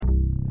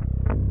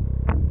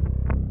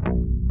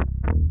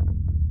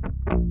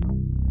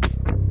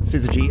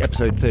Syzygy,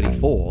 episode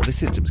 34. This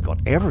system's got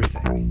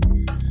everything.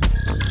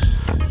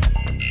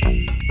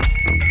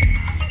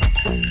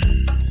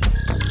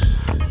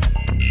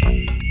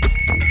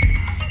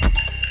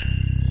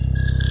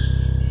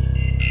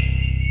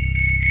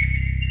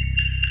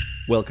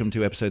 Welcome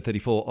to episode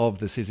 34 of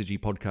the Syzygy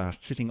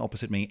podcast. Sitting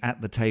opposite me at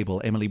the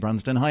table, Emily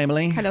Brunsden. Hi,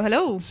 Emily. Hello,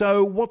 hello.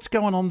 So what's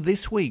going on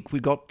this week?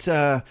 We've got,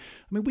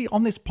 we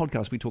on this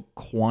podcast, we talk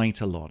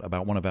quite a lot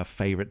about one of our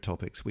favourite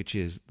topics, which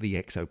is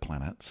the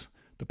exoplanets,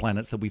 the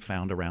planets that we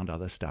found around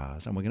other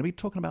stars. And we're going to be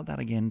talking about that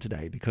again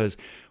today because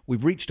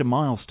we've reached a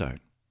milestone.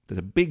 There's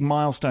a big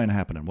milestone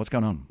happening. What's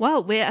going on?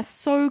 Well, we are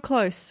so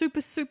close,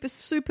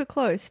 super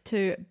close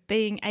to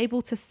being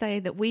able to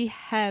say that we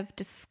have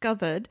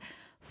discovered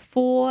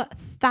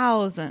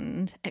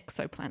 4,000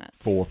 exoplanets.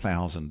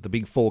 4,000. The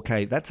big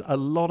 4K. That's a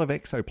lot of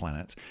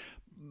exoplanets.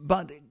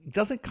 But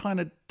doesn't it kind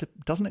of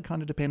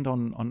depend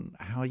on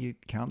how you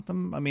count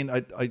them? I mean,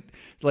 I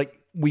like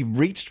we've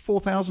reached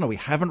 4,000 or we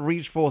haven't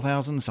reached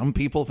 4,000. Some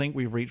people think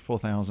we've reached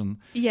 4,000.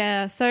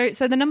 Yeah. So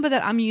the number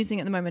that I'm using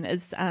at the moment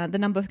is the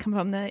number come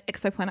from the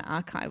Exoplanet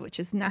Archive, which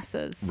is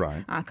NASA's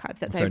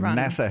archive that they run.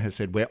 So NASA has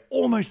said we're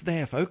almost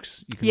there,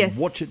 folks. You can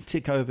watch it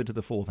tick over to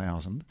the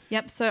 4,000.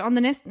 Yep. So on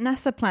the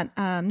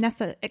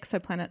NASA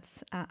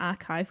Exoplanets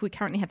Archive, we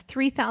currently have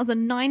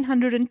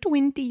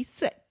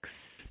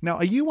 3,926. Now,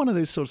 are you one of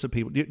those sorts of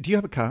people? Do you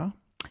have a car?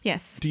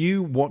 Yes. Do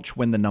you watch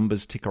when the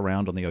numbers tick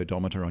around on the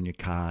odometer on your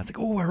car? It's like,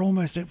 oh, we're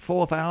almost at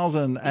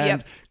 4,000.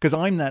 And because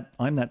I'm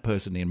that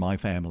person in my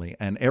family,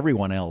 and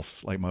everyone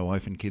else, like my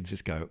wife and kids,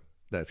 just go,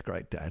 "That's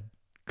great, Dad.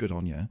 Good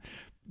on you."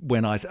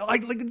 When I say,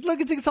 look,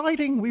 it's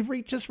exciting. We've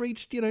just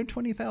reached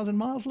 20,000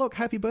 miles. Look,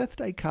 happy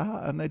birthday,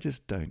 car. And they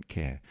just don't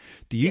care.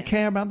 Do you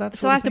care about that sort of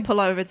thing? So I have to pull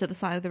over to the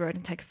side of the road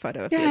and take a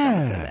photo of the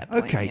odometer at that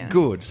point. Okay,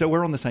 good. So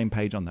we're on the same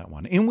page on that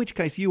one. In which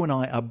case, you and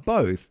I are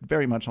both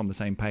very much on the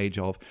same page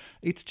of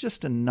it's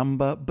just a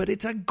number, but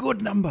it's a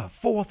good number.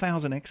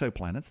 4,000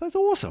 exoplanets. That's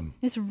awesome.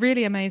 It's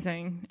really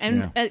amazing.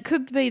 And it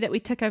could be that we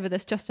tick over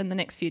this just in the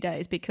next few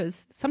days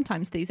because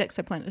sometimes these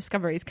exoplanet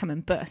discoveries come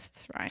in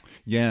bursts, right?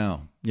 Yeah.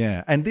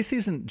 And this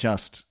isn't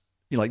just,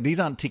 these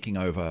aren't ticking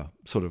over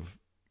sort of,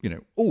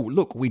 oh,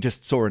 look, we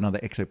just saw another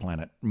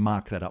exoplanet,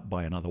 mark that up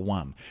by another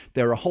one.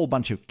 There are a whole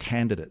bunch of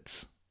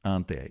candidates,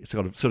 aren't there,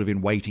 sort of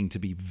in waiting to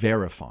be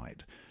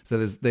verified.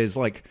 So there's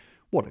like,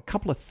 a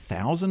couple of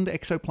thousand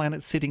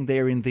exoplanets sitting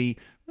there in the,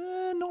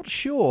 not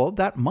sure,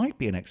 that might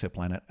be an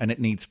exoplanet and it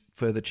needs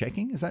further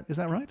checking. Is that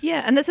right?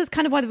 Yeah, and this is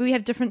kind of why we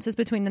have differences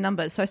between the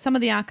numbers. So some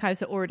of the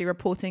archives are already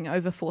reporting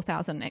over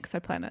 4,000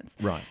 exoplanets.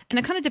 Right. And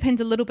it kind of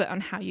depends a little bit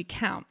on how you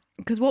count.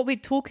 Because what we're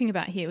talking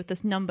about here with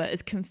this number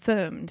is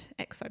confirmed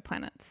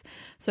exoplanets.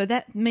 So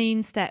that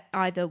means that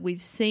either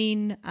we've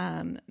seen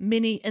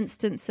many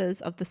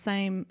instances of the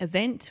same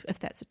event, if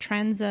that's a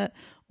transit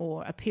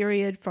or a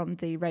period from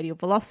the radial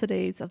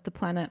velocities of the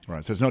planet.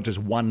 Right, so it's not just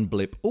one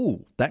blip.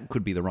 Oh, that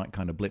could be the right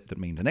kind of blip that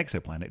means an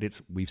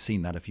exoplanet. We've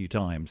seen that a few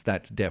times.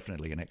 That's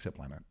definitely an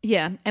exoplanet.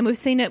 Yeah, and we've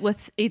seen it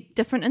with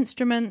different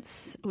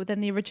instruments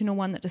within the original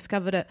one that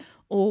discovered it,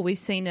 or we've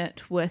seen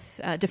it with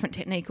a different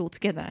technique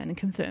altogether and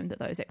confirmed that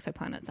those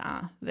exoplanets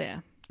are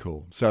there.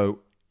 Cool. So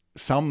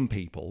some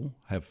people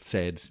have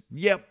said,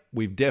 yep,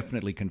 we've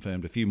definitely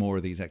confirmed a few more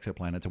of these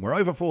exoplanets and we're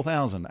over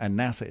 4,000. And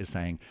NASA is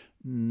saying,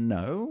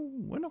 no,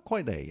 we're not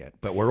quite there yet,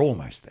 but we're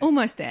almost there.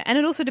 Almost there. And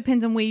it also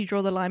depends on where you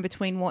draw the line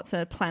between what's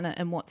a planet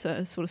and what's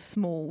a sort of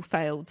small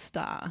failed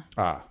star.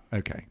 Ah,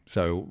 okay.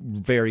 So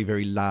very,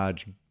 very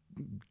large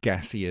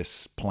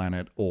gaseous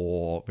planet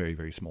or very,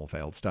 very small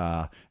failed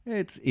star.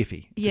 It's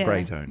iffy. It's a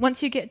grey zone.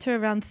 Once you get to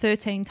around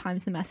 13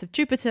 times the mass of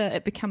Jupiter,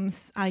 it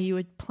becomes, are you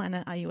a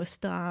planet? Are you a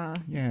star?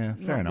 Yeah,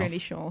 fair enough. Not really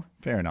sure.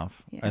 Fair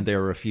enough. Yeah. And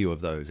there are a few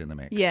of those in the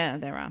mix. Yeah,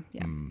 there are.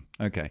 Yeah.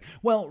 Okay.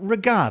 Well,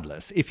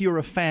 regardless, if you're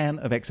a fan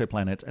of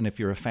exoplanets and if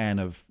you're a fan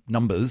of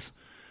numbers,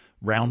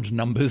 round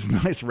numbers,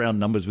 nice round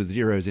numbers with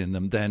zeros in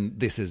them, then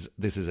this is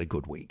a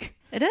good week.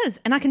 It is.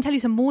 And I can tell you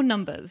some more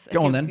numbers.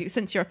 Go on then.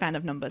 Since you're a fan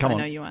of numbers, Come I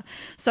on. know you are.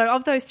 So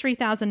of those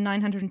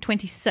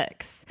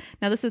 3,926,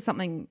 now this is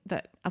something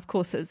that, of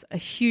course, is a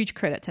huge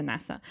credit to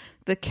NASA.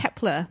 The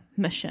Kepler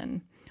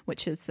mission,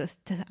 which is this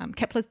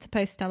Kepler's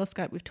Space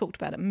Telescope. We've talked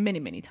about it many,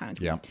 many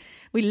times. Yeah.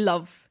 We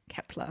love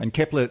Kepler. And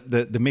Kepler,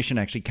 the mission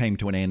actually came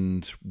to an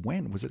end,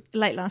 when? Was it?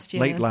 Late last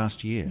year. Late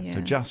last year. Yeah.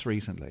 So just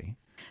recently.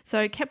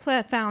 So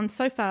Kepler found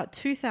so far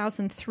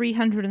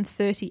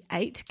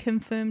 2,338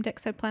 confirmed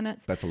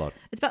exoplanets. That's a lot.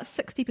 It's about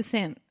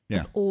 60%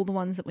 of all the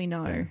ones that we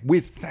know. Yeah.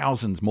 With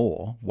thousands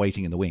more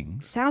waiting in the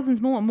wings. Thousands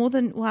more,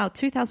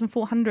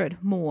 2,400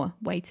 more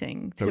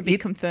waiting to be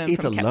confirmed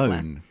from Kepler. It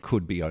alone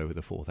could be over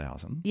the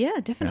 4,000. Yeah,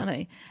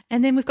 definitely. Yeah.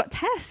 And then we've got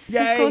TESS,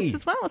 Yay! of course,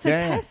 as well.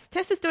 So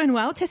TESS is doing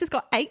well. TESS has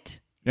got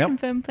 8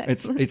 confirmed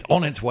planets. It's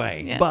on its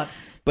way. Yeah.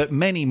 But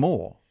many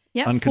more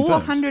Yeah,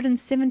 unconfirmed.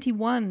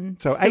 471.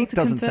 So still 8 to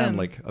doesn't confirm. sound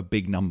like a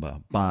big number,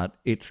 but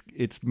it's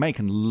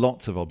making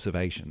lots of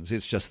observations.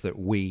 It's just that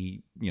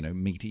we,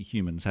 meaty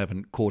humans,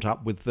 haven't caught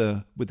up with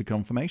the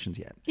confirmations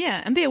yet.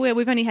 Yeah, and be aware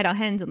we've only had our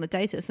hands on the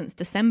data since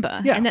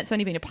December, Yeah. and that's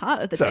only been a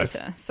part of the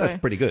data. That's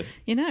pretty good.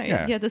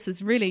 Yeah, this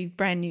is really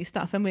brand new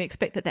stuff, and we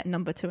expect that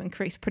number to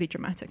increase pretty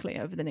dramatically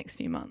over the next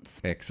few months.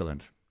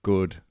 Excellent.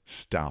 Good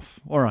stuff.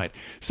 All right.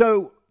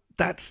 So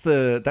that's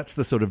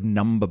the sort of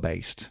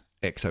number-based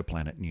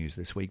exoplanet news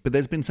this week. But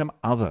there's been some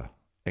other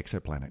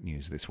exoplanet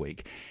news this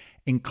week,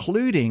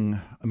 including,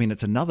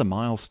 it's another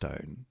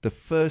milestone, the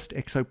first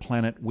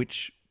exoplanet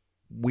which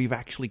we've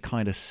actually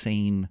kind of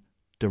seen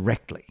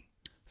directly.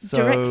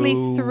 Directly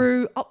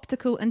through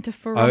optical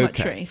interferometry.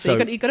 Okay, So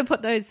you've got to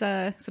put those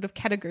sort of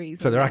categories.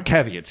 So there are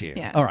caveats here.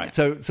 Yeah, All right.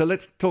 So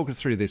let's talk us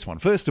through this one.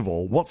 First of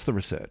all, what's the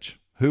research?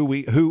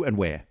 Who and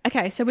where?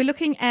 Okay, so we're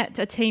looking at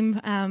a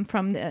team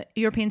from the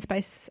European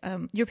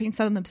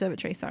Southern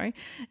Observatory. Sorry,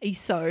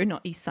 ESO,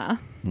 not ESA.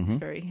 It's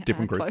very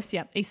Different group. close.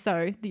 Yeah,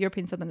 ESO, the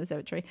European Southern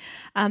Observatory,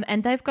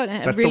 and they've got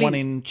That's the one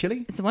in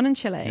Chile? It's the one in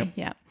Chile.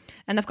 Yeah,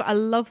 and they've got a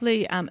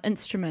lovely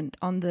instrument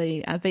on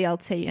the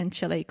VLT in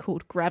Chile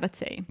called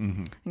Gravity,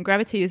 and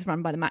Gravity is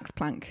run by the Max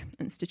Planck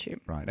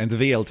Institute. Right. And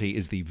the VLT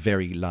is the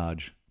Very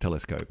Large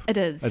Telescope. It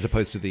is, as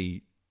opposed to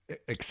the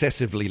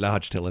excessively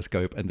large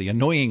telescope and the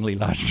annoyingly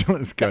large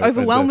telescope. the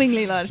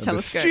overwhelmingly large and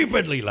telescope, the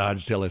stupidly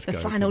large telescope.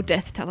 the Final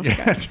Death telescope.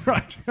 Yeah, that's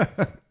right.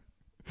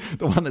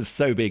 The one that's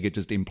so big it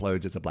just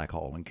implodes as a black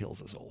hole and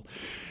kills us all.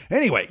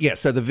 Anyway,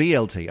 so the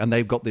VLT, and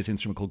they've got this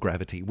instrument called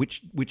Gravity,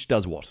 which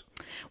does what?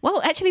 Well,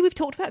 actually, we've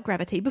talked about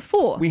Gravity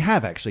before. We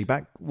have actually,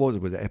 back,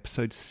 what was it,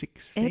 episode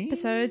 16?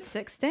 Episode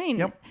 16.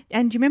 Yep.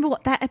 And do you remember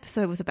what that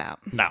episode was about?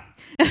 No.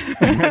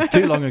 It's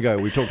too long ago.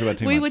 We talked about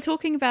too much. We were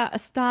talking about a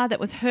star that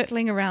was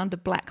hurtling around a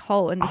black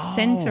hole in the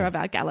center of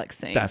our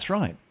galaxy. That's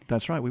right.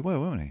 That's right. We were,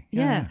 weren't we?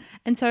 Yeah.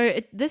 And so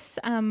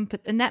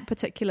in that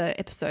particular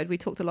episode, we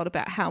talked a lot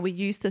about how we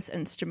use this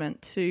instrument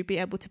to be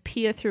able to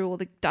peer through all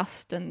the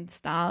dust and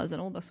stars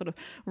and all the sort of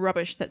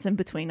rubbish that's in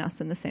between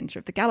us and the center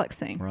of the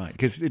galaxy. Right.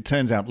 Because it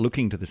turns out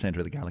looking to the center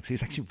of the galaxy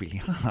is actually really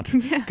hard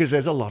because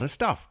there's a lot of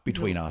stuff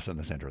between us and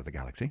the center of the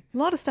galaxy. A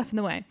lot of stuff in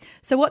the way.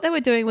 So what they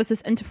were doing was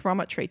this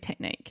interferometry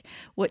technique,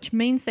 which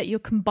means that you're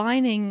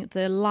combining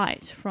the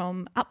light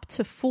from up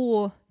to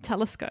 4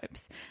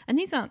 telescopes. And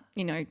these aren't,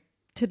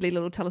 tiddly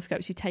little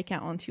telescopes you take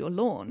out onto your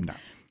lawn. No.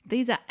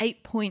 These are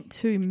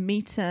 8.2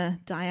 meter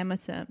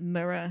diameter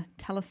mirror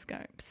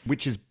telescopes.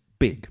 Which is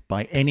big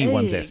by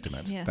anyone's Big.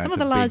 estimate. Yeah, That's some of a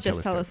the big largest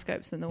telescope.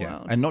 telescopes in the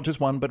world. And not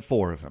just one, but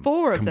 4 of them.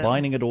 4 of them.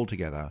 Combining it all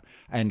together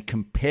and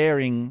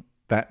comparing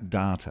that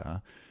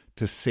data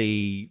to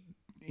see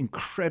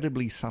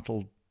incredibly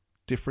subtle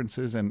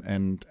differences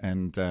and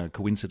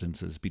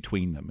coincidences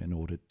between them in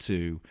order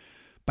to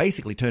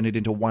basically turn it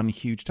into one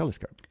huge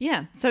telescope.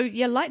 Yeah. So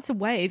light's a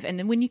wave, and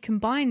then when you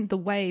combine the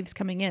waves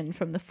coming in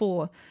from the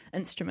 4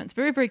 instruments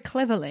very, very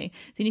cleverly,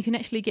 then you can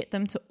actually get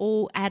them to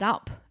all add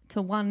up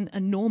to one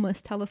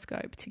enormous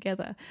telescope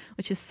together,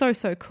 which is so,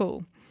 so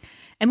cool.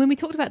 And when we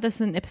talked about this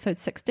in episode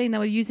 16, they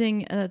were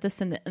using this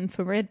in the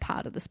infrared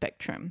part of the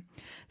spectrum.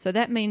 So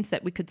that means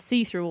that we could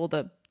see through all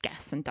the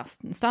gas and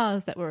dust and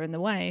stars that were in the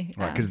way.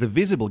 Right, because the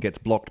visible gets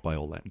blocked by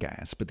all that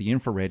gas, but the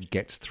infrared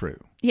gets through.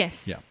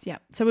 Yes, yeah.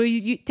 So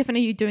we're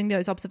definitely doing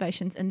those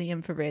observations in the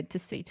infrared to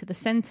see to the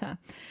center.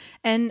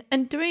 And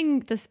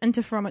doing this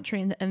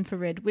interferometry in the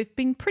infrared, we've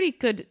been pretty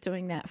good at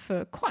doing that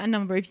for quite a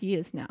number of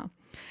years now.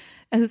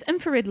 Because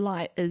infrared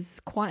light is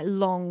quite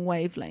long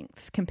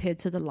wavelengths compared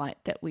to the light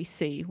that we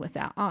see with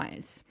our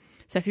eyes.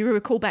 So if you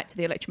recall back to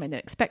the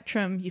electromagnetic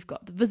spectrum, you've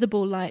got the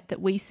visible light that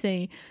we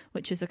see,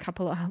 which is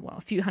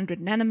a few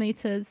hundred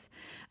nanometers.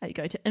 You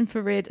go to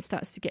infrared, it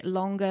starts to get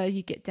longer.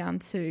 You get down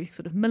to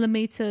sort of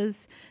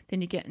millimeters,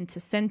 then you get into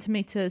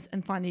centimeters,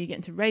 and finally you get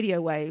into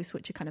radio waves,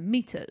 which are kind of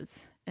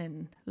meters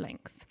in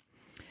length.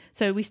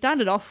 So we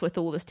started off with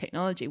all this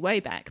technology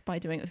way back by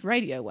doing it with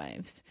radio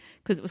waves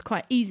because it was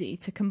quite easy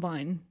to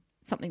combine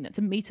something that's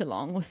a meter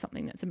long with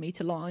something that's a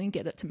meter long and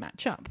get it to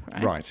match up,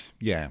 right? Right,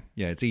 yeah.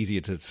 It's easier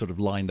to sort of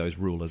line those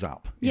rulers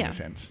up in a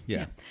sense.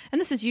 Yeah.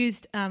 And this is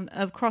used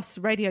across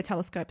radio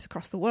telescopes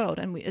across the world,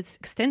 and it's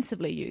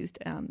extensively used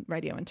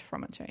radio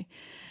interferometry.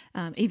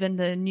 Even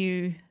the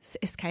new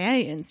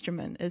SKA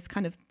instrument is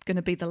kind of going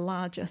to be the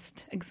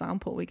largest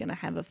example we're going to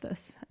have of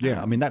this.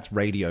 Yeah, that's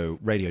radio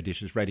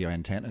dishes, radio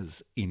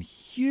antennas in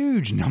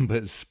huge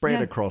numbers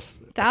spread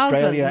across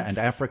Australia and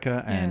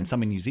Africa and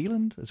some in New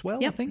Zealand as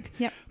well, I think.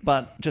 Yep.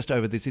 But just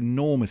over this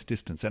enormous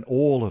distance, and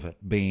all of it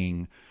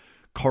being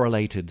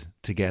correlated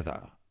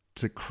together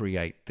to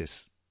create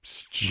this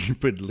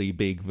stupidly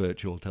big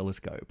virtual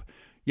telescope.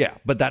 Yeah,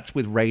 but that's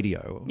with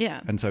radio.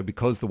 Yeah. And so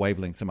because the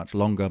wavelengths are much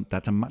longer,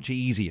 that's a much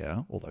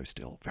easier, although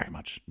still very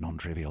much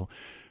non-trivial,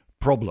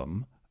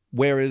 problem.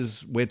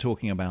 Whereas we're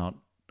talking about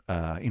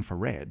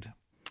infrared.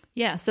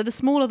 Yeah, so the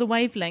smaller the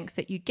wavelength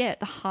that you get,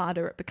 the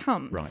harder it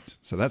becomes. Right.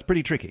 So that's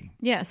pretty tricky.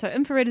 Yeah, so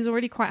infrared is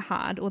already quite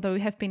hard, although we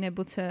have been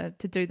able to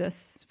do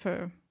this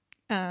for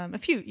a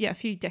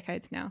few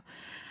decades now.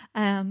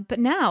 But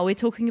now we're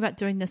talking about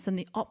doing this in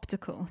the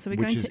optical. So we're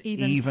Which going is to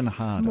even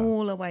harder.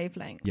 smaller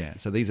wavelengths. Yeah,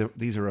 so these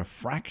are a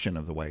fraction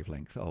of the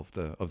wavelength of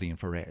the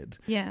infrared.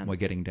 Yeah. And we're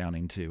getting down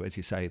into, as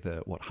you say,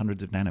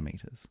 hundreds of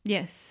nanometers.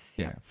 Yes.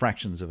 Yeah,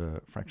 fractions of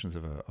a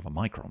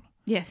micron.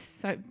 Yes.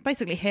 So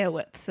basically hair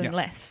widths and Yeah.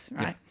 less,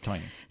 right? Yeah,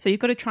 tiny. So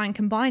you've got to try and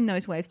combine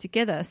those waves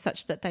together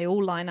such that they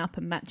all line up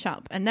and match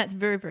up. And that's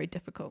very, very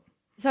difficult.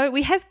 So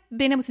we have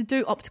been able to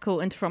do optical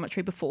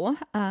interferometry before.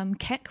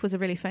 Keck was a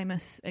really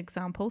famous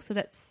example. So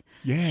that's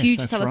a huge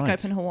that's telescope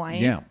right. in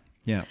Hawaii.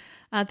 Yeah.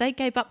 They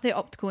gave up their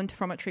optical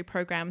interferometry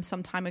program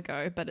some time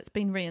ago, but it's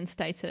been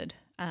reinstated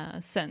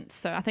since.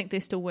 So I think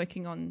they're still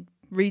working on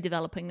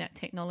redeveloping that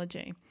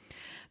technology.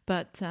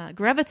 But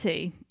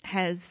Gravity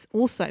has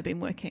also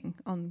been working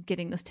on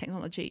getting this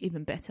technology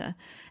even better.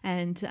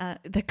 And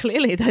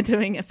they're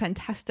doing a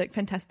fantastic,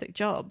 fantastic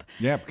job.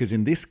 Yeah, because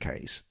in this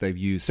case, they've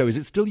used... So is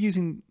it still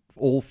using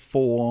all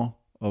four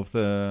of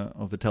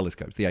the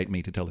telescopes, the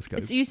 8-meter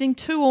telescopes? It's using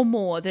two or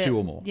more. Two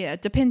or more. Yeah,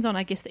 it depends on,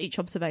 I guess, each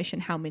observation,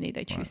 how many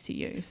they choose to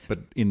use. But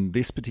in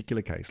this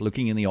particular case,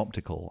 looking in the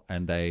optical,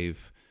 and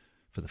they've,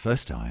 for the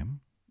first time,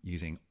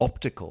 using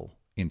optical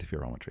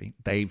interferometry,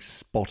 they've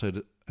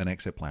spotted an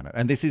exoplanet.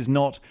 And this is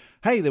not,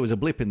 hey, there was a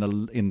blip in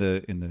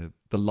the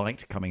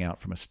light coming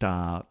out from a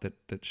star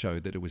that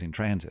showed that it was in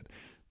transit.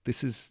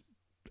 This is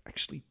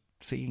actually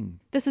seeing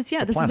this is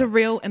the planet. a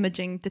real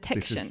imaging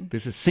detection.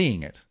 This is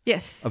seeing it.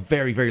 Yes. A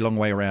very, very long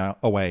way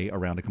away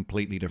around a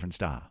completely different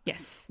star.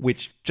 Yes.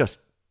 Which just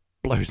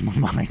blows my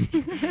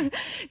mind.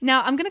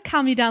 Now, I'm going to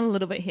calm you down a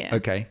little bit here.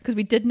 Okay. Because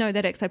we did know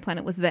that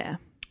exoplanet was there.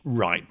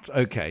 Right.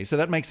 Okay. So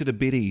that makes it a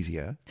bit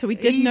easier. So we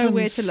did know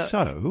where to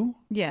look.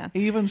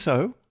 Even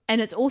so. And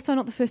it's also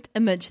not the first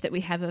image that we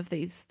have of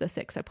this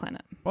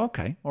exoplanet.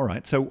 Okay, all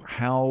right. So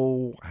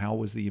how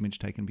was the image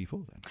taken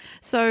before then?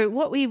 So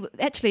what we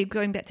actually,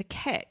 going back to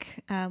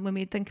Keck, when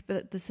we think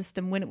about the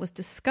system when it was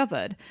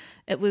discovered,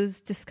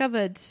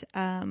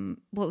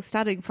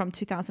 starting from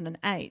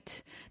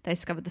 2008, they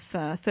discovered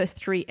the first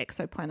 3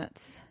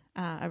 exoplanets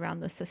around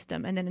the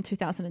system, and then in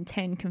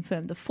 2010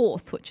 confirmed the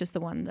 4th, which is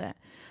the one that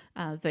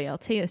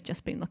VLT has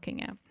just been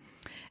looking at.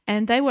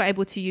 And they were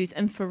able to use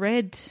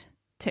infrared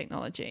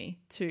technology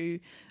to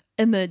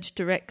image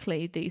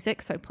directly these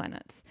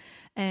exoplanets.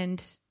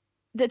 And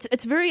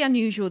it's very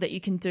unusual that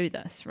you can do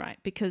this, right?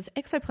 Because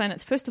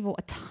exoplanets, first of all,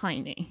 are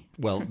tiny.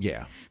 Well,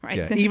 yeah. Right.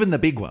 Yeah. Even the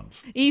big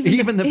ones.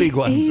 Even the big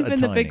ones are Even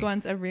tiny. the big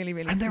ones are really,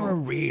 really and small. they're a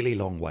really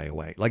long way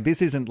away. Like,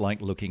 this isn't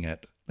like looking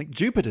at... Like,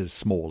 Jupiter's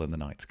small in the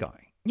night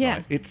sky. Yeah.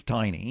 Right? It's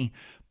tiny,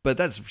 but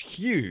that's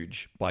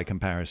huge by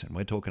comparison.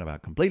 We're talking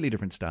about completely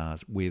different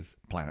stars with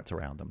planets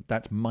around them.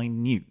 That's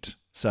minute.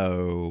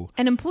 So...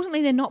 And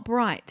importantly, they're not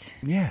bright.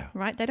 Yeah.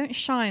 Right? They don't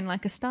shine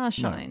like a star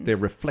shines. No, they're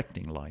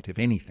reflecting light, if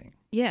anything.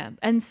 Yeah.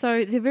 And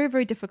so they're very,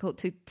 very difficult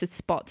to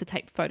spot, to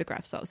take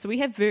photographs of. So we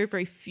have very,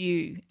 very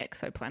few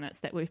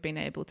exoplanets that we've been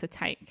able to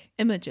take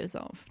images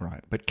of.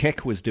 Right. But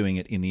Keck was doing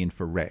it in the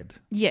infrared.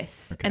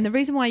 Yes. Okay. And the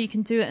reason why you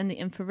can do it in the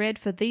infrared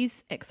for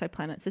these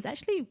exoplanets is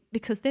actually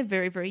because they're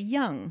very, very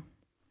young.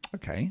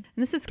 Okay.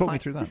 And Talk me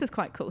through that. This is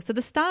quite cool. So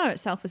the star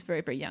itself is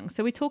very, very young.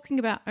 So we're talking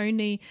about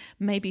only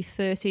maybe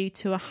 30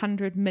 to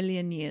 100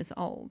 million years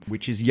old.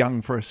 Which is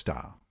young for a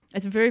star.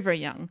 It's very, very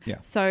young.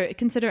 Yeah. So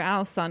consider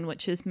our sun,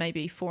 which is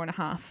maybe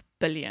 4.5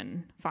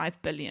 billion,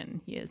 5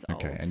 billion years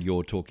old. Okay. And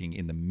you're talking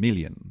in the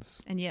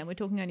millions. And yeah, we're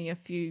talking only a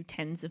few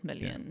tens of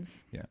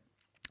millions. Yeah.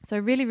 So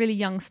really, really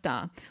young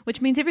star, which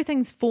means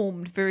everything's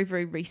formed very,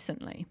 very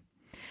recently.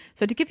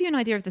 So to give you an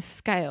idea of the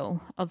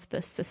scale of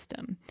this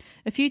system,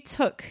 if you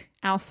took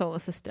our solar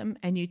system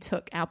and you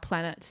took our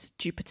planets,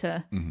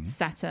 Jupiter,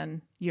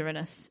 Saturn,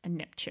 Uranus, and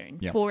Neptune,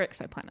 4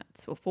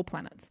 exoplanets or 4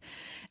 planets,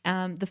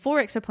 the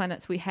 4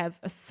 exoplanets we have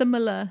are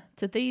similar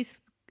to these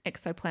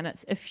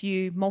exoplanets if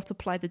you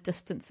multiply the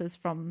distances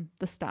from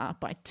the star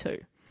by 2.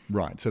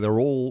 Right. So they're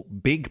all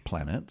big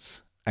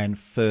planets and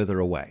further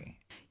away.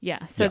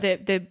 Yeah. So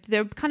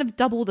they're kind of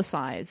double the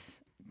size,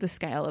 the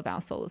scale of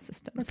our solar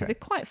system. Okay. So they're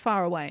quite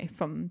far away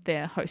from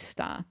their host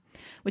star,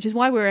 which is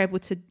why we're able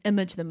to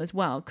image them as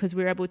well, because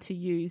we're able to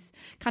use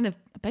kind of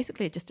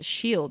basically just a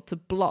shield to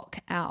block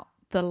out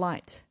the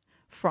light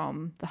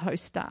from the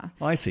host star.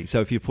 I see. So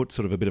if you put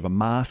sort of a bit of a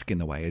mask in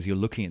the way as you're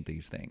looking at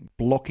these things,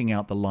 blocking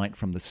out the light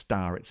from the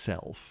star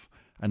itself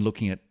and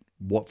looking at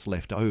what's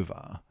left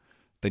over,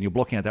 then you're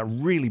blocking out that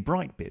really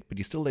bright bit, but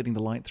you're still letting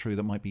the light through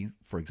that might be,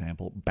 for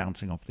example,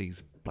 bouncing off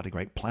these bloody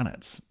great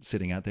planets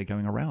sitting out there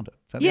going around it.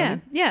 Is that the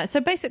idea? Yeah. So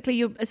basically,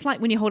 it's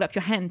like when you hold up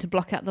your hand to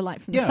block out the light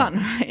from the sun,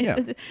 right? Yeah,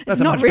 that's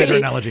a much better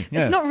analogy.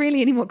 Yeah. It's not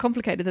really any more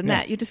complicated than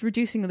that. You're just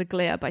reducing the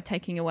glare by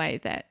taking away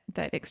that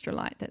extra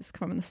light that's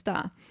from the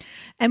star.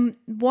 And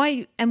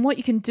what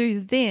you can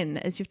do then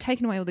is you've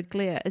taken away all the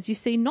glare, is you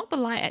see not the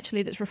light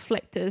actually that's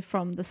reflected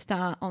from the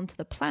star onto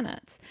the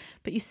planets,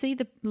 but you see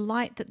the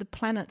light that the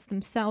planets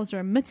themselves are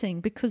emitting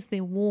because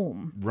they're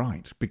warm.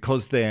 Right.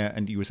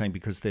 And you were saying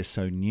because they're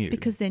so new.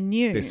 Because they're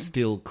new. They're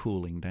still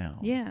cooling down.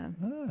 Yeah.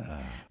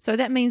 So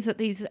that means that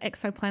these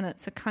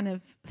exoplanets are kind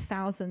of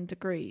 1,000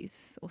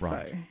 degrees or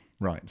so.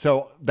 Right.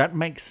 So that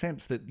makes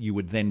sense that you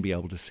would then be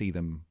able to see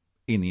them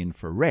in the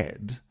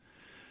infrared,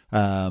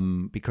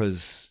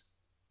 because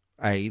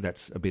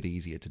that's a bit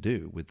easier to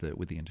do with the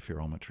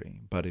interferometry.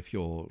 But if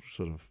you're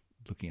sort of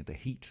looking at the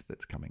heat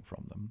that's coming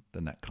from them,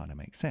 then that kind of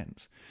makes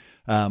sense.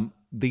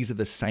 These are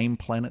the same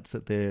planets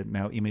that they're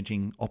now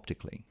imaging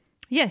optically.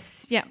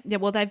 Yes, yeah.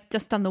 Well, they've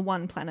just done the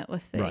one planet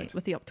with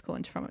the optical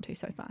interferometry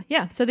so far.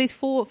 Yeah, so these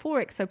four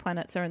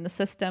exoplanets are in the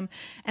system,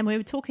 and we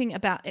were talking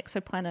about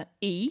exoplanet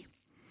E.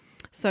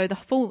 So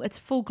its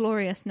full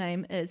glorious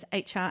name is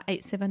HR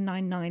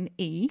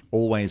 8799E.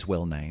 Always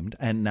well named.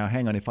 And now,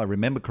 hang on, if I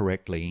remember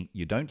correctly,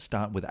 you don't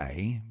start with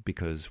A,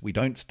 because we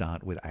don't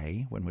start with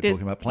A when we're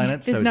talking about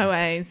planets. There's no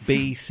A's.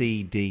 B,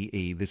 C, D,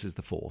 E. This is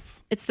the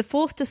fourth. It's the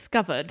fourth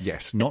discovered.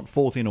 Yes, not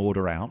fourth in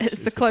order out. It's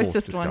the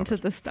closest one to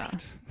the star.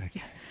 Right. Okay.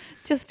 Yeah.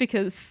 Just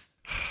because.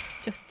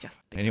 Just because.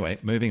 Anyway,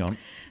 moving on.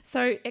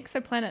 So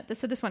exoplanet.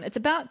 So this one, it's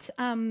about.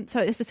 So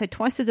it's to say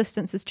twice the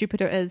distance as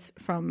Jupiter is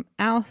from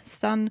our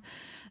sun.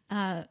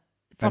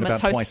 From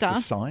its host twice star. The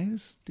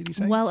size, did you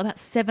say? Well, about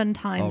 7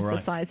 times right.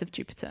 the size of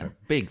Jupiter. So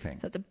big thing.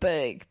 So it's a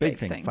big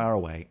thing. Far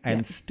away,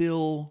 and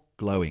still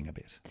glowing a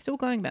bit. Still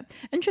glowing a bit.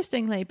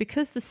 Interestingly,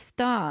 because the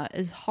star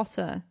is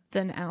hotter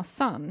than our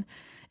sun,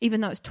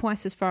 even though it's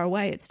twice as far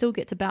away, it still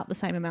gets about the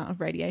same amount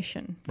of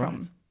radiation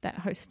from that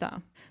host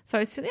star. So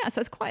it's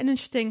quite an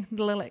interesting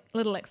little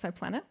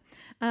exoplanet.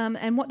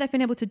 And what they've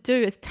been able to do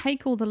is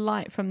take all the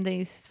light from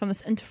this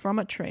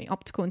interferometry,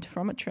 optical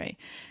interferometry,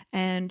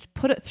 and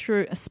put it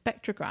through a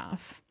spectrograph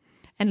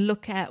and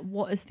look at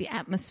what is the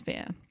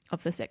atmosphere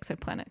of this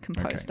exoplanet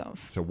composed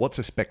of. So what's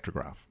a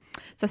spectrograph?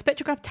 So a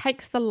spectrograph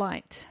takes the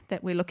light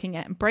that we're looking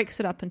at and breaks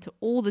it up into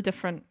all the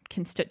different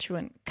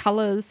constituent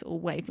colors or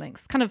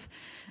wavelengths, kind of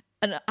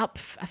a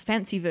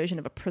fancy version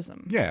of a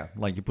prism. Yeah,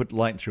 like you put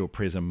light through a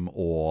prism,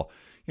 or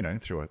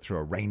through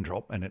a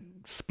raindrop, and it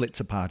splits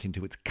apart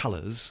into its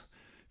colors.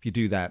 If you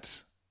do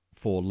that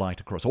for light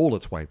across all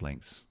its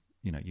wavelengths,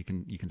 you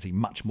can see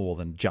much more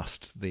than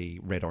just the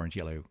red, orange,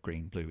 yellow,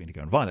 green, blue,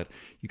 indigo, and violet.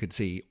 You could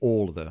see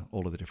all of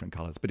the different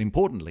colors. But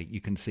importantly,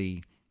 you can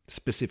see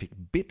specific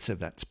bits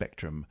of that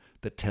spectrum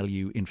that tell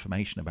you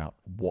information about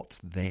what's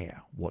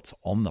there, what's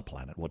on the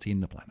planet, what's in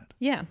the planet.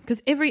 Yeah,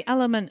 because every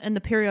element in the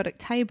periodic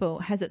table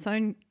has its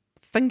own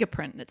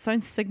fingerprint, its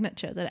own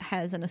signature that it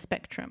has in a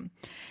spectrum.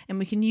 And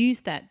we can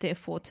use that,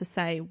 therefore, to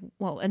say,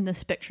 well, in the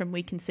spectrum,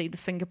 we can see the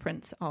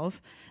fingerprints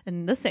of,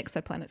 in this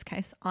exoplanet's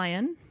case,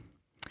 iron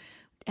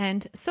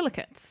and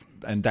silicates.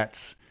 And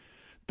that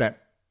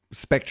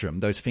spectrum,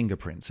 those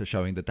fingerprints are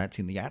showing that that's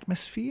in the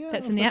atmosphere?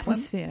 That's in the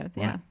atmosphere,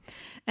 yeah.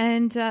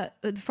 And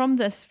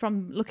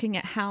from looking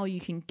at how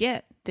you can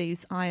get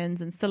these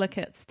ions and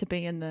silicates to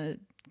be in the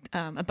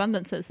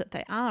abundances that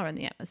they are in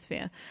the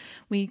atmosphere,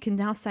 we can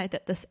now say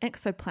that this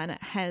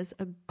exoplanet has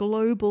a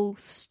global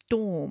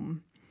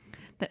storm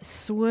that's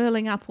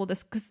swirling up all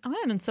this, because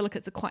iron and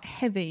silicates are quite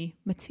heavy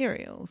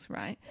materials,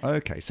 right?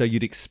 Okay, so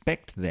you'd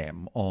expect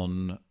them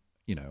on,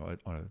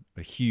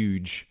 a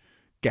huge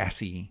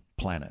gassy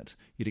planet.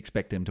 You'd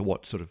expect them to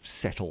sort of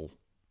settle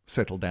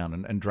down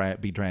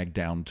and be dragged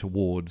down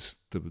towards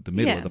the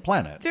middle of the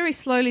planet. Very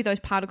slowly those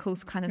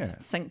particles kind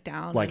of sink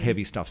down. Like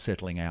heavy stuff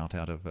settling out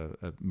of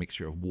a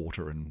mixture of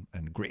water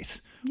and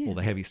grit. Yeah. All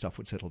the heavy stuff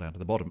would settle down to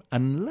the bottom,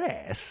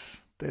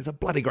 unless there's a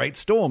bloody great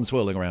storm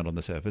swirling around on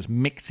the surface,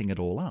 mixing it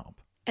all up.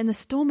 And the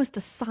storm is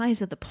the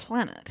size of the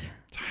planet.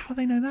 So how do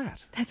they know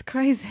that? That's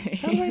crazy.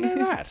 How do they know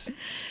that?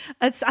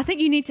 I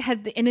think you need to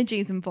have the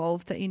energies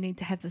involved, that you need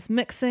to have this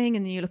mixing,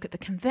 and then you look at the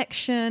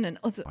convection. And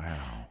wow.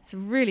 It's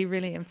really,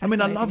 really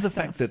fascinating. I love the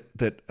fact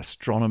that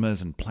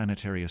astronomers and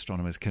planetary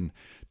astronomers can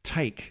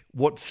take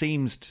what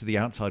seems to the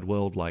outside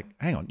world like,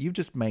 hang on, you've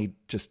just made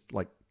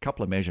like a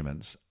couple of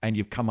measurements and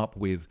you've come up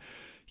with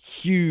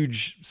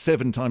huge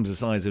 7 times the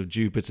size of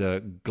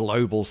Jupiter,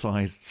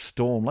 global-sized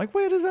storm. Like,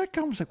 where does that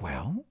come from? It's like,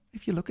 well,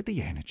 if you look at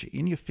the energy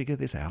and you figure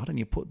this out and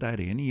you put that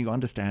in and you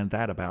understand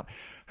that about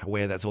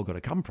where that's all got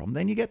to come from,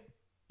 then you get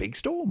big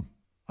storm.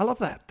 I love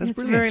that. That's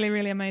brilliant. It's really,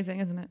 really amazing,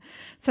 isn't it?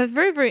 So it's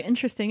very, very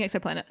interesting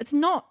exoplanet. It's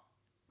not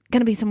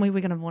going to be somewhere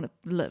we're going to want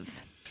to live.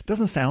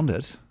 Doesn't sound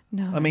it.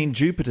 No. I mean,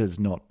 Jupiter's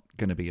not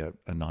going to be a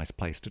nice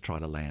place to try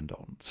to land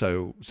on.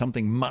 So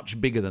something much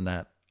bigger than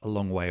that, a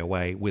long way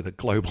away with a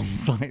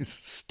global-sized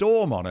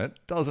storm on it,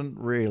 doesn't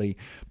really...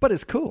 But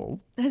it's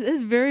cool. It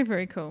is very,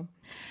 very cool.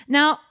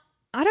 Now,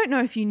 I don't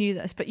know if you knew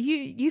this, but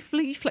you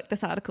flicked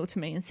this article to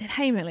me and said,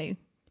 hey, Millie,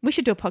 we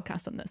should do a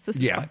podcast on this. This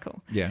is quite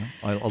cool. Yeah,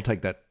 I'll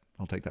take that.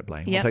 I'll take that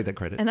blame. Yep. I'll take that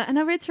credit. And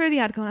I read through the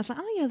article and I was like,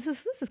 oh yeah,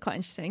 this is quite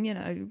interesting.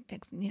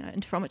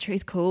 Interferometry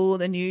is cool.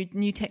 The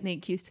new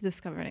technique used to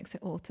discover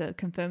or to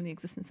confirm the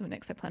existence of an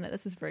exoplanet.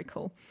 This is very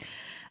cool.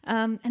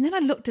 And then I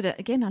looked at it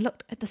again. I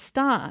looked at the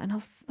star and I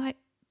was like,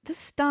 this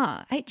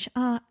star,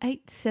 HR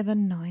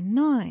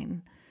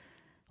 8799.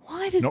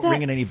 Why does that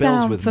ringing any bells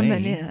sound with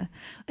familiar?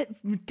 Me.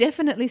 It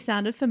definitely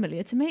sounded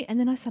familiar to me. And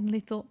then I suddenly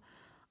thought,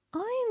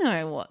 I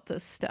know what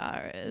this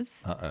star is.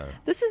 Uh-oh.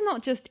 This is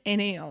not just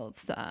any old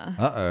star.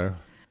 Uh-oh.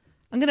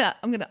 I'm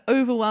gonna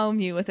overwhelm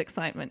you with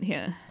excitement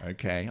here.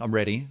 Okay, I'm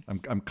ready.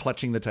 I'm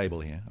clutching the table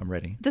here. I'm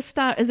ready. This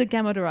star is a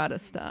Gamma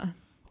Doradus star.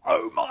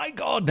 Oh my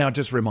God! Now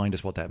just remind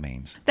us what that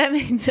means. That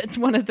means it's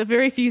one of the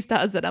very few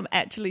stars that I'm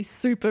actually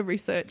super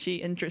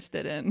researchy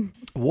interested in.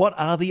 What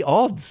are the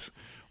odds?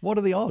 What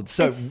are the odds?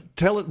 So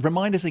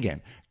remind us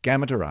again.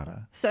 Gamma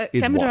Dorada. So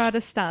is Gamma what?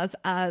 Doradus stars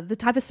are the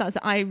type of stars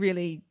that I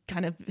really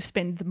kind of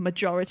spend the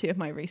majority of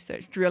my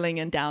research drilling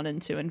and down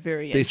into, and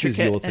very This is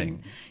intricate your thing.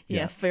 and,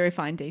 yeah, very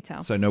fine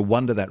detail. So no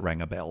wonder that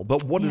rang a bell.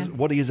 But what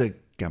is a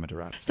Gamma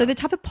Dorada star? So the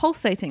type of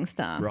pulsating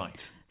star.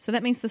 Right. So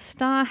that means the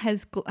star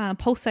has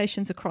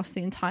pulsations across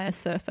the entire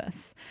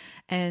surface.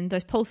 And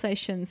those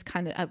pulsations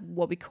kind of are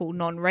what we call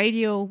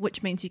non-radial,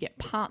 which means you get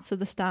parts of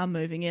the star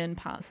moving in,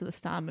 parts of the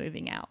star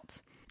moving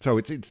out. So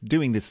it's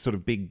doing this sort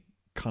of big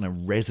kind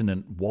of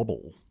resonant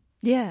wobble.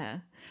 Yeah.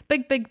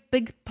 Big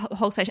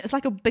pulsation. It's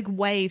like a big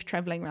wave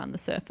traveling around the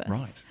surface.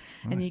 Right.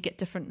 And you get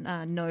different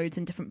nodes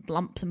and different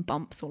lumps and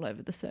bumps all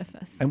over the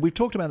surface. And we've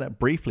talked about that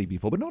briefly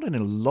before, but not in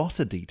a lot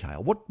of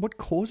detail. What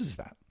causes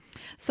that?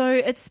 So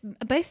it's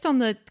based on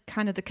the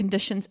kind of the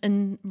conditions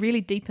in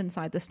really deep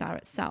inside the star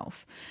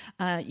itself.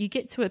 You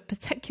get to a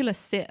particular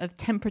set of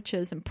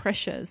temperatures and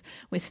pressures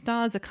where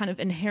stars are kind of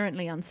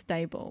inherently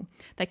unstable.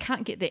 They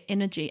can't get their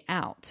energy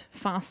out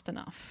fast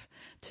enough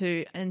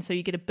and so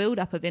you get a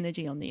build-up of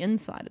energy on the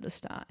inside of the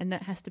star, and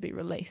that has to be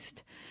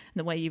released. And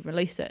the way you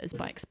release it is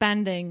by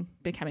expanding,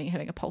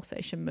 having a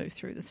pulsation move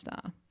through the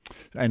star.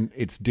 And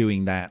it's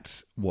doing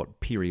that,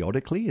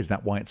 periodically? Is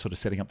that why it's sort of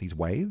setting up these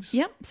waves?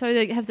 Yep. So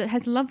it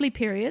has lovely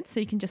periods, so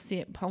you can just see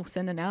it pulse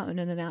in and out and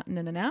in and out and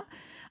in and out.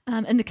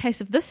 In the case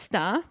of this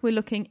star, we're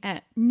looking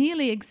at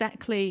nearly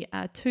exactly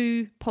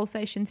 2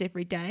 pulsations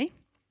every day.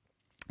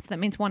 So that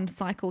means one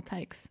cycle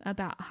takes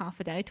about half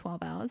a day,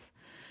 12 hours.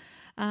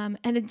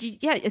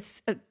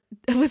 It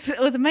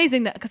was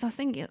amazing that, because I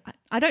think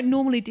I don't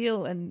normally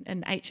deal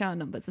in HR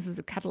numbers. This is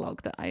a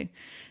catalogue that I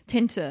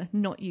tend to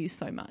not use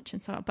so much,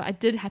 but I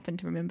did happen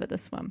to remember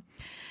this one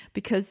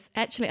because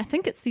actually I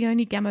think it's the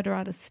only Gamma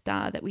Doradus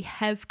star that we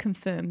have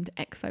confirmed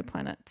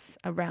exoplanets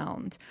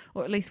around,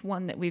 or at least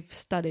one that we've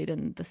studied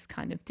in this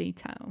kind of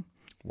detail.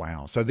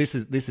 Wow. So this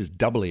is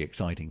doubly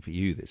exciting for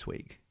you this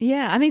week.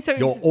 Yeah, I mean, so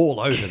you're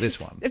all over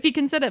this one. If you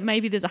consider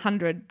maybe there's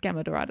 100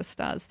 Gamma Doradus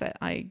stars that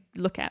I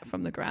look at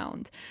from the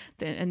ground,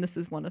 and this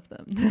is one of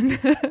them,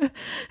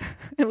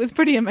 it was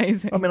pretty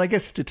amazing. I mean, I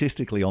guess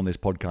statistically on this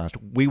podcast,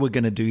 we were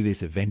going to do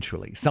this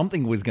eventually.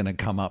 Something was going to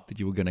come up that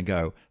you were going to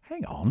go,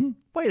 hang on,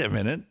 wait a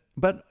minute.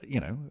 But,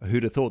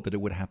 who'd have thought that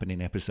it would happen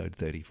in episode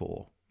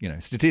 34?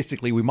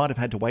 Statistically, we might have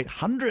had to wait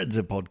hundreds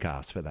of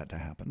podcasts for that to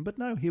happen. But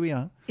no, here we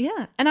are.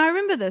 Yeah. And I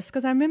remember this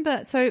because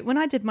so when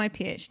I did my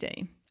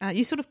PhD,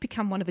 you sort of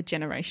become one of a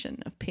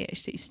generation of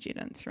PhD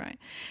students, right?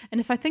 And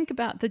if I think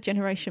about the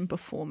generation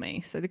before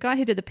me, so the guy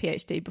who did the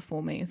PhD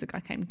before me is a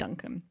guy named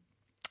Duncan.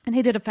 And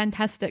he did a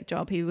fantastic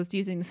job. He was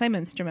using the same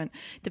instrument,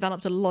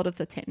 developed a lot of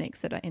the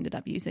techniques that I ended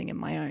up using in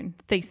my own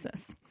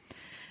thesis.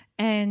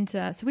 And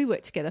so we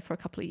worked together for a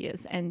couple of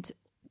years. And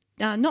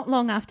not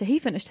long after he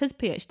finished his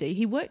PhD,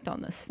 he worked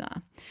on this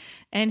star.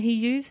 And he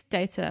used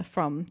data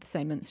from the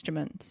same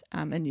instrument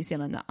in New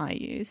Zealand that I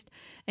used.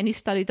 And he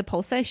studied the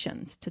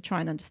pulsations to try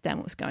and understand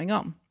what was going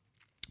on.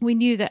 We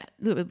knew that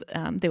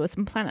there were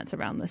some planets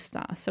around this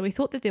star. So we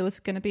thought that there was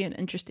going to be an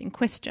interesting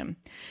question.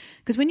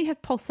 Because when you have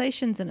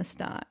pulsations in a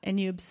star and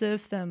you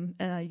observe them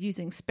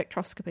using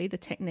spectroscopy, the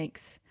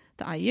techniques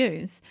that I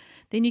use,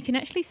 then you can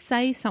actually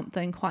say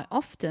something quite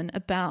often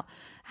about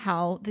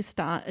how the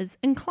star is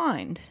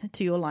inclined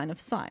to your line of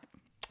sight.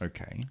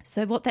 Okay.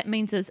 So what that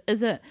means is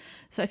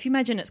so if you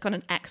imagine it's got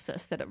an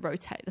axis that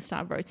the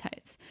star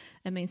rotates,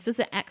 it means is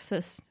the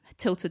axis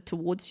tilted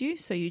towards you,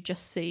 so you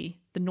just see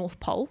the North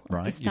Pole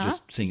of the star? You're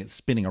just seeing it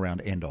spinning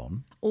around end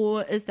on.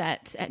 Or is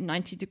that at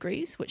 90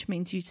 degrees, which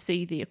means you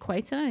see the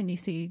equator and you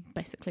see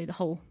basically the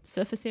whole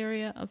surface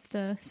area of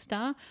the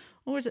star?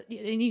 Or is it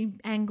any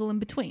angle in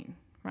between?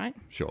 Right?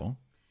 Sure.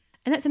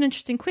 And that's an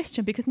interesting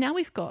question because now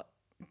we've got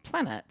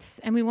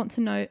planets and we want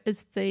to know,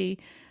 is the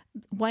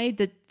way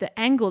the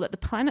angle that the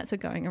planets are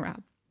going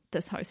around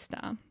this host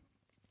star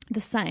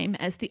the same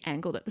as the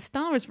angle that the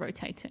star is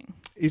rotating?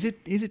 Is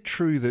it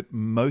true that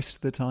most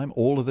of the time,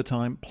 all of the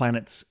time,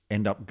 planets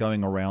end up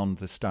going around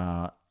the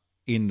star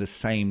in the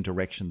same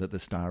direction that the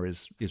star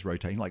is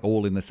rotating, like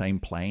all in the same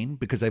plane,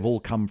 because they've all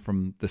come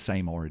from the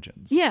same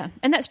origins? Yeah,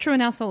 and that's true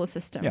in our solar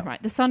system, Yeah.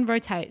 right? The sun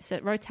rotates.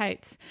 It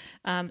rotates.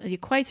 The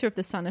equator of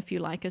the sun, if you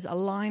like, is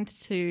aligned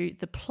to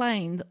the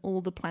plane that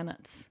all the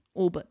planets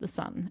orbit the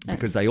sun.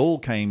 Because they all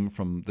came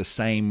from the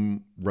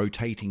same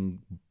rotating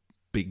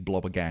big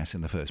blob of gas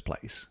in the first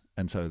place.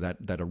 And so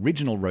that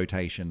original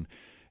rotation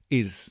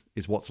is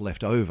what's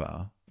left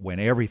over when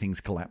everything's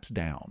collapsed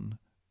down.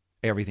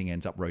 Everything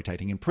ends up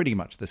rotating in pretty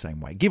much the same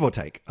way, give or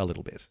take a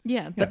little bit.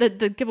 Yeah, but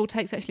the give or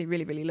take is actually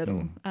really, really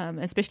little,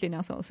 especially in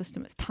our solar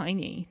system. It's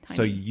tiny.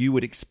 So you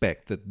would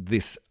expect that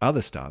this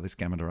other star, this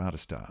Gamma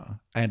Doradus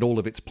star, and all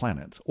of its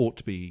planets ought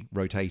to be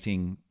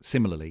rotating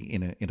similarly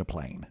in a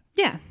plane.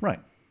 Yeah, Right.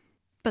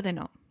 but they're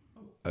not.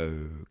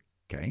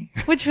 Okay.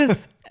 Which was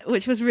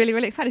which was really,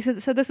 really exciting.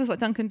 So this is what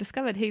Duncan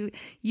discovered. He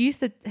used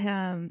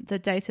the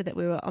data that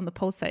we were on the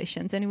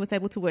pulsations, and he was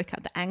able to work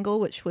out the angle,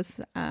 which was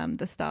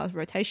the star's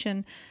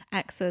rotation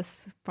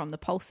axis from the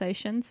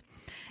pulsations.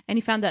 And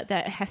he found out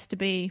that it has to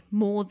be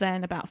more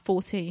than about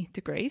 40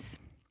 degrees.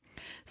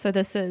 So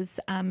this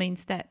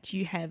means that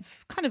you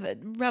have kind of a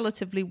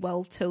relatively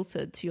well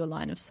tilted to your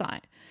line of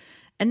sight.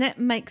 And that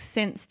makes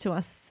sense to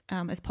us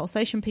as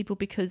pulsation people,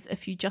 because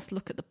if you just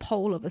look at the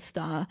pole of a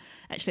star,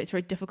 actually it's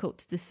very difficult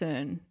to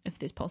discern if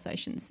there's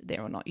pulsations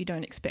there or not. You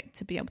don't expect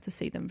to be able to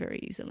see them very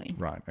easily.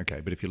 Right, okay.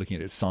 But if you're looking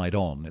at it side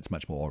on, it's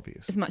much more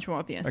obvious. It's much more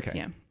obvious, okay.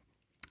 Yeah.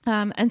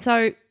 And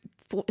so,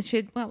 it's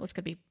going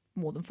to be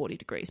more than 40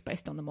 degrees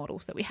based on the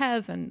models that we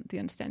have and the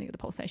understanding of the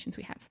pulsations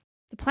we have.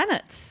 The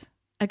planets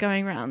are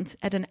going around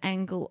at an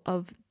angle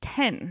of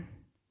 10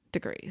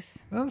 degrees.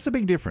 Well, that's a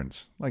big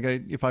difference. Like,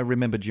 if I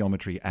remember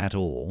geometry at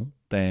all,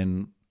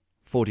 then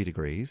 40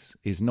 degrees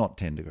is not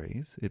 10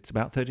 degrees. It's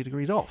about 30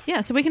 degrees off.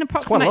 Yeah, so we can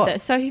approximate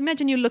this. So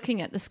imagine you're looking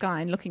at the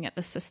sky and looking at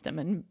the system,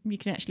 and you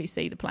can actually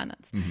see the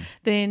planets. Mm-hmm.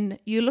 Then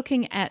you're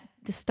looking at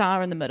the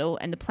star in the middle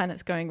and the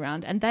planets going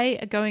around, and they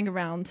are going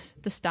around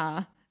the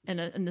star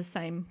in the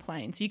same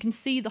plane. So you can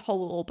see the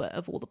whole orbit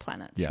of all the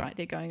planets, yeah. right?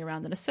 They're going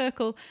around in a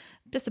circle,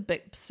 just a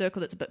big circle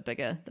that's a bit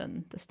bigger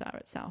than the star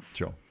itself.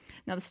 Sure.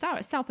 Now, the star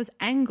itself is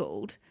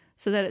angled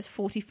so that it's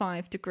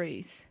 45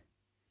 degrees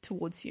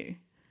towards you.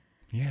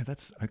 Yeah,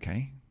 that's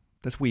okay.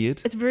 That's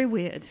weird. It's very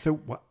weird. So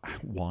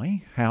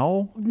why?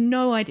 How?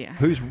 No idea.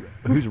 Who's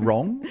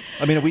wrong?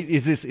 I mean,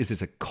 is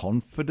this a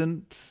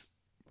confident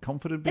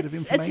bit of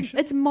information?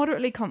 It's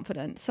moderately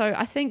confident. So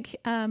I think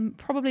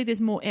probably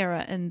there's more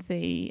error in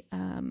the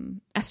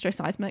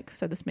astroseismic.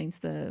 So this means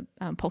the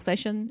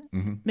pulsation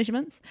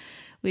measurements.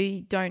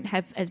 We don't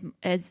have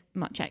as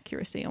much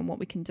accuracy on what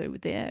we can do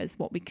with there as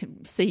what we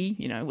can see,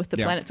 with the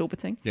planets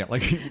orbiting. Yeah,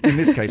 like in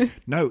this case,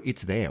 no,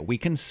 it's there. We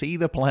can see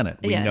the planet.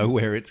 We know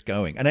where it's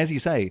going. And as you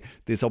say,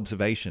 this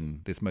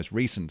observation, this most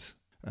recent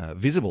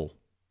visible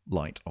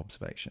light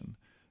observation,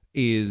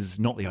 is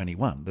not the only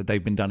one. That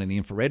they've been done in the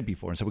infrared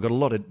before, and so we've got a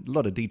lot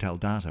of detailed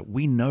data.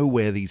 We know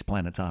where these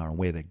planets are and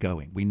where they're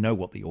going. We know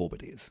what the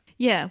orbit is.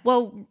 Yeah,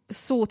 well,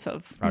 sort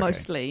of, okay,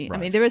 mostly. Right. I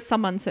mean, there is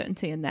some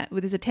uncertainty in that.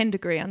 There's a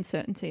 10-degree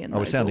uncertainty in those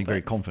we're sounding orbits.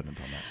 very confident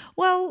on that.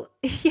 Well,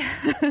 yeah.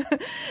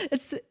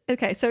 It's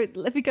okay. So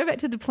if we go back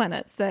to the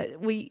planets,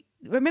 that we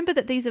remember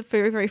that these are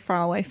very, very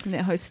far away from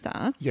their host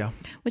star. Yeah.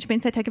 Which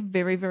means they take a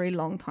very, very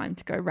long time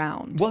to go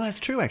round. Well, that's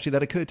true, actually.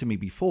 That occurred to me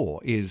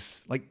before.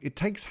 Is like, it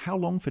takes how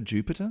long for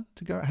Jupiter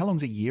to go? How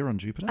long's a year on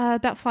Jupiter?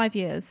 About 5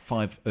 years.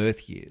 5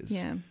 Earth years.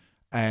 Yeah.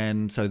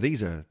 And so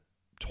these are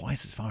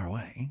twice as far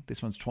away.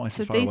 This one's twice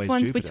as far away as Jupiter. So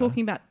these ones, we're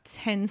talking about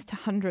tens to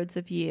hundreds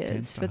of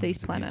years for these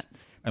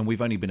planets. And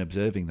we've only been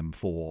observing them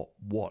for,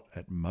 what,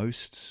 at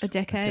most? A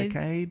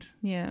decade.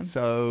 Yeah.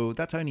 So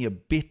that's only a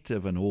bit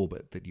of an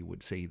orbit that you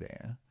would see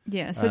there.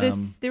 Yeah, so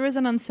there is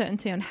an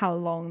uncertainty on how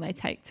long they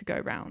take to go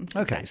round.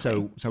 Okay,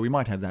 exactly. so we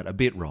might have that a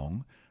bit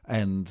wrong,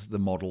 and the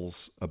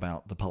models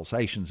about the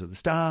pulsations of the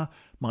star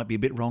might be a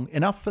bit wrong,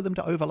 enough for them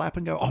to overlap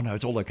and go, oh no,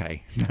 it's all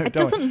okay. No, it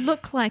doesn't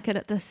look like it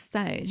at this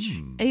stage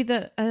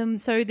either.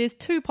 So there's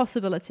two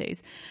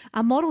possibilities.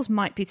 Our models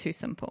might be too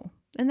simple,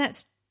 and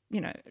that's,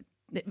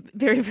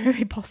 very,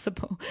 very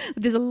possible.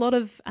 There's a lot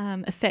of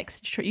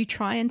effects you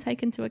try and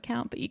take into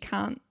account, but you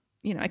can't,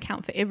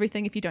 account for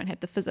everything if you don't have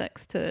the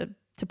physics to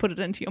put it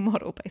into your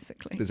model,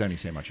 basically. There's only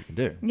so much you can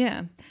do.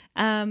 Yeah.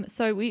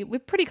 So we're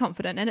pretty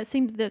confident, and it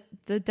seems that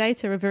the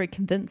data are very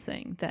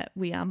convincing that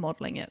we are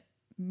modelling it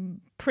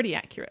pretty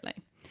accurately.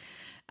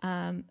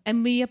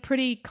 And we are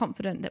pretty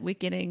confident that we're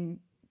getting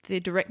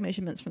the direct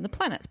measurements from the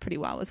planets pretty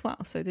well as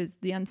well. So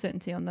the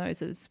uncertainty on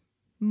those is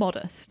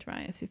modest,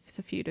 right? If it's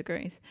a few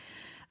degrees.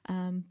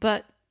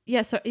 But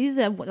yeah, so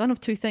either one of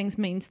two things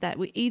means that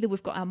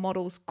we've got our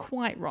models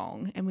quite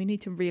wrong and we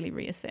need to really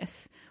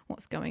reassess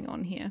what's going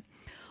on here.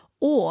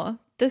 Or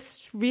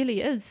this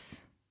really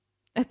is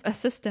a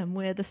system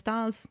where the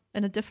star's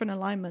in a different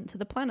alignment to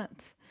the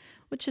planets,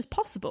 which is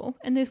possible,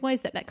 and there's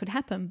ways that could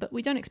happen, but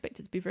we don't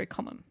expect it to be very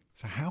common.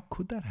 So how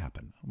could that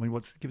happen? I mean,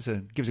 give us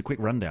a quick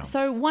rundown.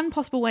 So one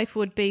possible way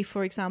would be,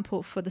 for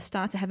example, for the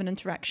star to have an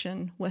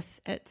interaction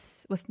with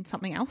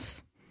something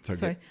else.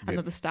 So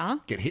another star.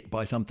 Get hit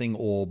by something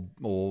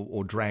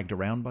or dragged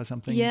around by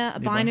something? Yeah, a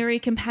nearby? binary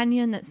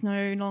companion that's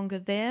no longer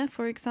there,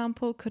 for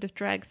example, could have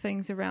dragged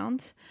things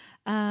around.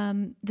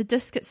 The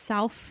disk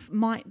itself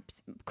might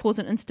cause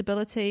an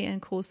instability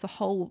and cause the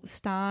whole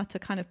star to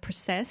kind of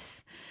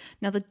precess.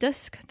 Now, the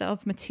disk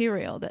of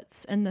material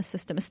that's in the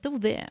system is still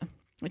there,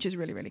 which is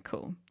really, really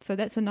cool. So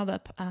that's another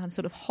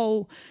sort of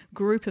whole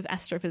group of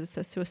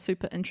astrophysicists who are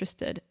super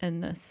interested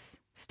in this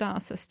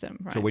star system.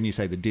 Right? So when you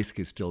say the disk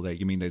is still there,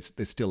 you mean there's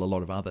still a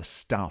lot of other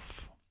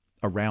stuff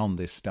around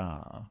this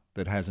star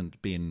that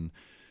hasn't been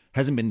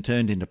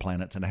turned into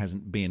planets and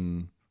hasn't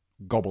been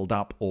gobbled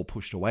up or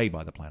pushed away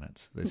by the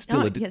planets. There's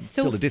still,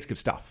 still a disk of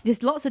stuff.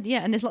 There's lots of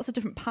and there's lots of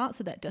different parts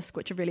of that disk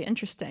which are really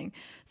interesting.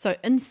 So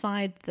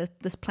inside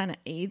this planet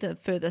E, the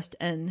furthest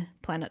in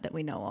planet that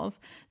we know of,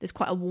 there's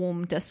quite a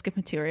warm disk of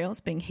material.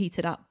 It's being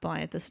heated up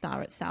by the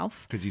star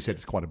itself. Because you said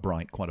it's quite a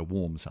bright, quite a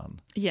warm sun.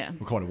 Yeah.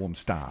 Or quite a warm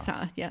star.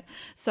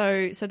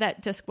 So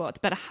that disk, it's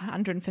about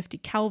 150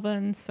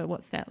 Kelvin. So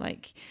what's that,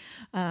 like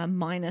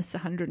minus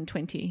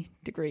 120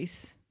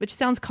 degrees? Which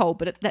sounds cold,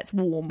 but that's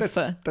warm.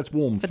 That's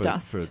warm for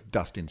dust. For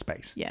dust in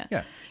space.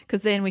 Yeah.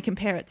 Because then we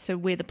compare it to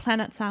where the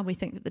planets are. We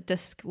think that the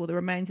disk, or the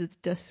remains of the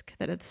disk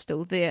that are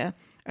still there,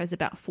 is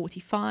about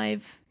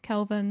 45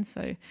 Kelvin.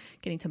 So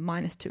getting to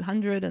minus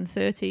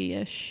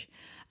 230-ish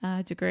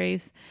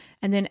degrees.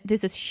 And then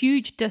there's this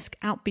huge disk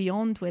out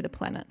beyond where the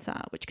planets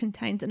are, which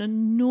contains an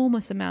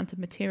enormous amount of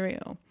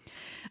material.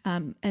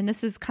 And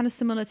this is kind of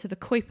similar to the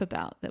Kuiper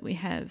belt that we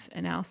have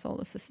in our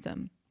solar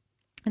system.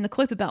 And the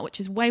Kuiper belt, which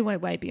is way, way,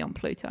 way beyond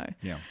Pluto,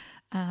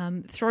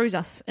 throws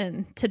us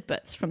in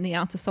tidbits from the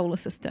outer solar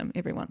system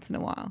every once in a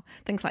while.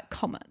 Things like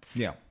comets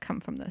come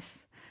from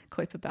this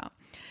Kuiper belt.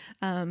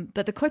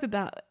 But the Kuiper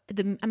belt,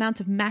 the amount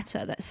of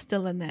matter that's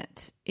still in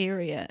that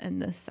area in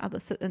this HR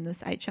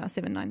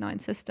 799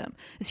 system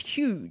is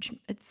huge.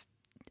 It's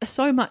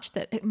so much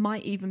that it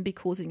might even be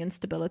causing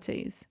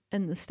instabilities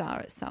in the star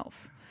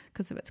itself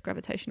because of its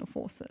gravitational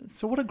forces.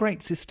 So what a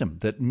great system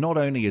that not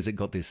only has it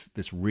got this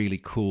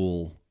really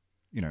cool,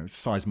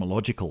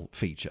 seismological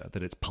feature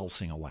that it's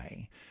pulsing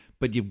away,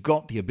 but you've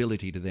got the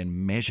ability to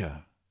then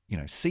measure,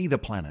 see the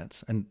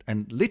planets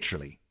and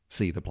literally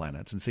see the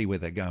planets and see where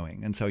they're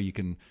going. And so you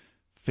can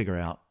figure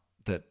out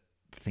that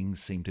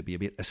things seem to be a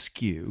bit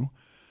askew.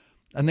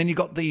 And then you've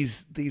got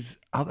these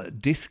other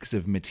disks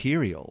of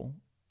material.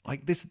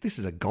 Like this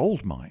is a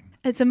gold mine.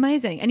 It's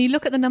amazing. And you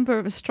look at the number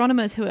of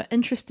astronomers who are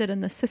interested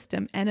in the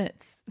system, and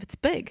it's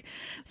big.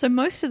 So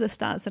most of the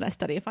stars that I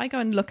study, if I go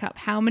and look up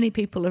how many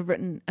people have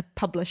written a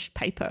published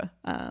paper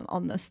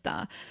on this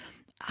star,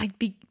 I'd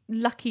be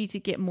lucky to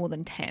get more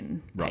than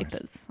 10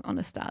 papers on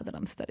a star that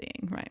I'm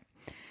studying, right?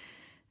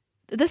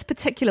 This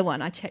particular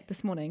one I checked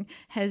this morning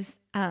has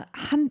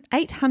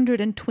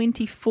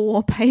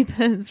 824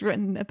 papers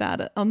written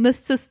about it on this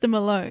system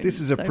alone.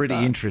 This is a pretty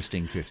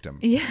interesting system.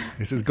 Yeah.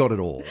 This has got it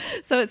all.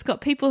 So it's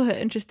got people who are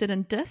interested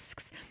in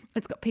disks.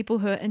 It's got people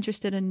who are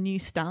interested in new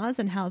stars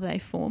and how they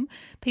form.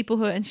 People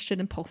who are interested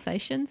in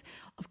pulsations.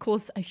 Of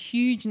course, a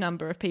huge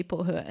number of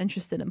people who are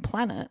interested in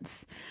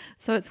planets.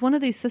 So it's one of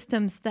these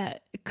systems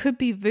that could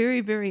be very,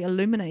 very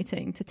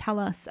illuminating to tell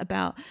us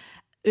about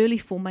early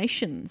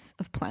formations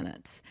of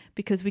planets,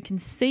 because we can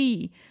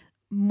see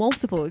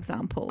multiple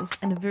examples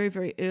in a very,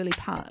 very early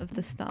part of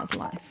the star's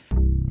life.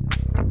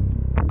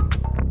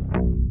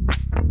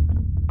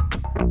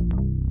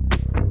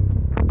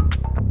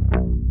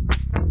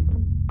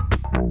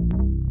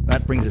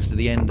 That brings us to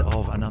the end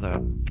of another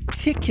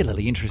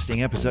particularly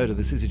interesting episode of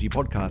the Syzygy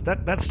podcast.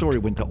 That story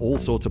went to all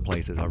sorts of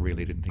places I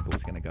really didn't think it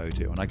was going to go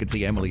to. And I could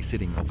see Emily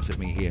sitting opposite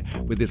me here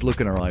with this look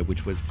in her eye,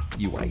 which was,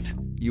 you wait,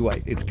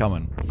 it's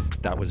coming.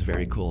 That was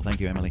very cool. Thank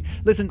you, Emily.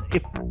 Listen,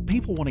 if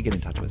people want to get in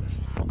touch with us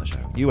on the show,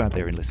 you out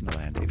there in Listener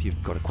Land, if you've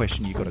got a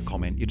question, you've got a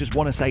comment, you just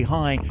want to say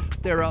hi,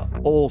 there are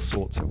all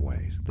sorts of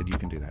ways that you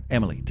can do that.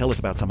 Emily, tell us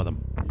about some of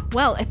them.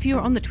 Well, if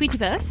you're on the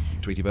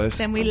Tweetyverse,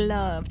 then we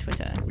love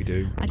Twitter. We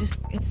do.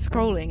 It's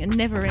scrolling and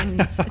never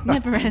ends. It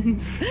never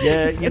ends.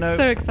 Yeah, it's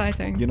so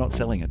exciting. You're not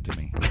selling it to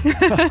me.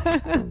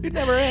 It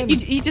never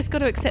ends. You just got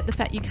to accept the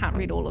fact you can't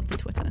read all of the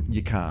Twitter.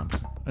 You can't.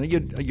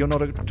 You're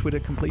not a Twitter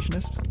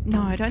completionist?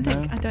 No, I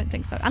don't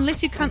think so.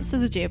 Unless you count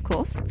Syzygy, of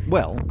course.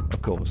 Well,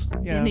 of course.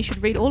 Yeah. Then you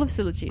should read all of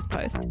Syzygy's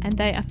posts, and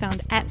they are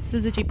found at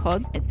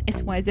SyzygyPod. It's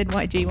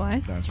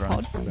SYZYGY. That's right.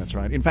 Pod. That's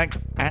right. In fact,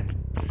 at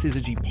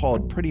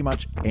SyzygyPod, pretty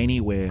much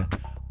anywhere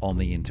on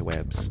the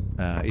interwebs.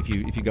 If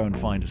you go and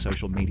find a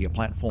social media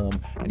platform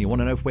and you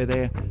want to know if we're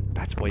there,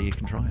 that's where you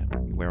can try it.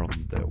 We're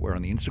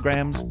on the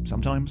Instagrams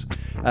sometimes.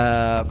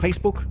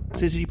 Facebook,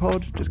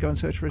 SyzygyPod. Just go and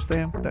search for us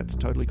there. That's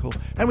totally cool.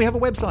 And we have a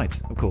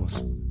website, of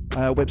course.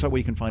 A website where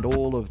you can find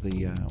all of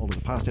the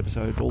past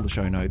episodes, all the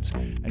show notes,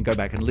 and go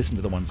back and listen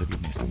to the ones that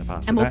you've missed in the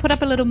past. And we'll put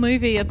up a little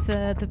movie of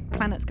the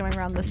planets going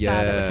around the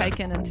star that were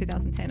taken in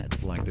 2010.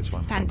 It's like this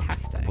one.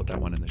 Fantastic. I'll put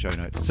that one in the show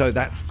notes. So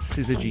that's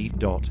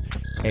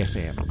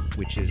syzygy.fm,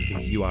 which is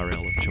the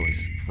URL of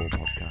choice for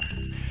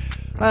podcasts.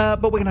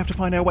 But we're going to have to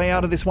find our way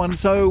out of this one,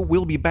 so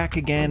we'll be back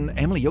again.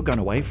 Emily, you're going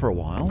away for a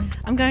while.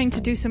 I'm going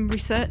to do some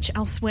research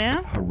elsewhere.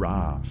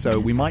 Hurrah. So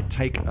we might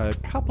take a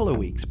couple of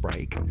weeks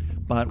break,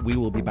 but we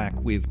will be back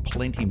with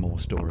plenty more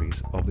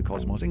stories of the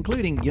cosmos,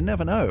 including, you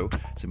never know,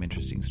 some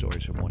interesting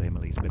stories from what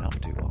Emily's been up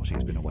to while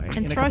she's been away.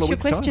 And throw us your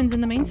questions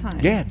in the meantime.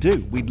 Yeah,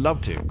 do. We'd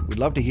love to. We'd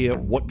love to hear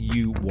what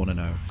you want to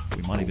know.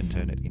 We might even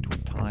turn it into an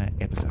entire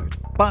episode.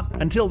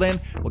 But until then,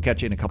 we'll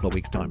catch you in a couple of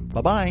weeks' time.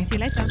 Bye-bye. See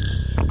you later.